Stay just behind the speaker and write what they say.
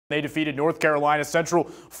They defeated North Carolina Central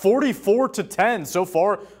 44-10. So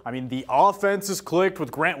far, I mean, the offense has clicked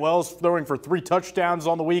with Grant Wells throwing for 3 touchdowns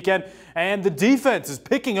on the weekend, and the defense is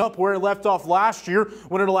picking up where it left off last year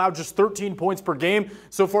when it allowed just 13 points per game.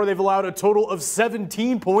 So far, they've allowed a total of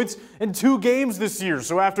 17 points in 2 games this year.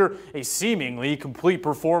 So after a seemingly complete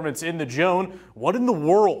performance in the Joan, what in the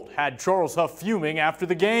world had Charles Huff fuming after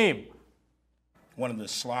the game? One of the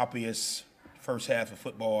sloppiest first half of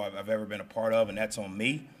football I've ever been a part of, and that's on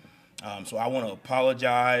me. So I want to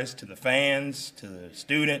apologize to the fans, to the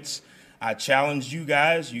students. I challenged you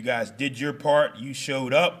guys. You guys did your part. You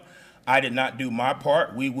showed up. I did not do my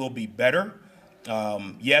part. We will be better.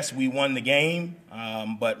 Yes, we won the game,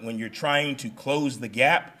 but when you're trying to close the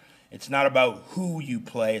gap, it's not about who you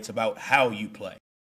play. It's about how you play.